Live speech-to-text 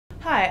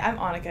Hi, I'm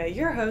Annika,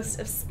 your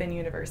host of Spin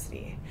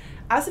University.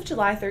 As of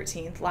July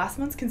 13th, last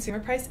month's consumer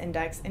price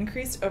index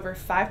increased over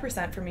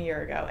 5% from a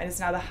year ago and is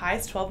now the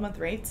highest 12-month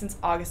rate since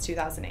August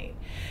 2008.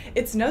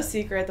 It's no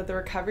secret that the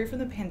recovery from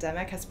the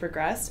pandemic has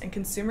progressed and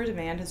consumer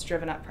demand has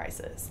driven up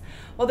prices.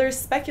 While there is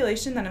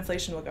speculation that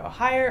inflation will go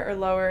higher or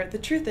lower, the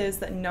truth is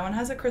that no one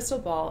has a crystal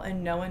ball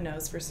and no one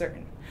knows for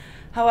certain.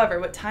 However,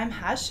 what time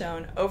has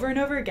shown over and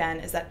over again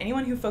is that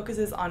anyone who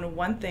focuses on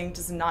one thing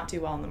does not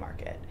do well in the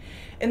market.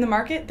 In the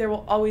market, there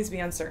will always be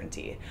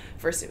uncertainty.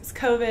 First it was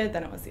COVID,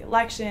 then it was the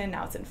election,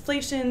 now it's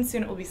inflation,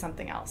 soon it will be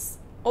something else.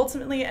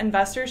 Ultimately,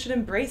 investors should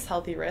embrace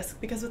healthy risk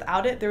because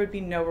without it, there would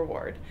be no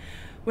reward.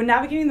 When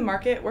navigating the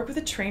market, work with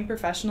a trained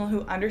professional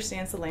who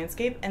understands the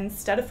landscape, and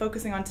instead of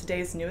focusing on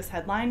today's newest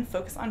headline,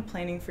 focus on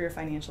planning for your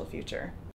financial future.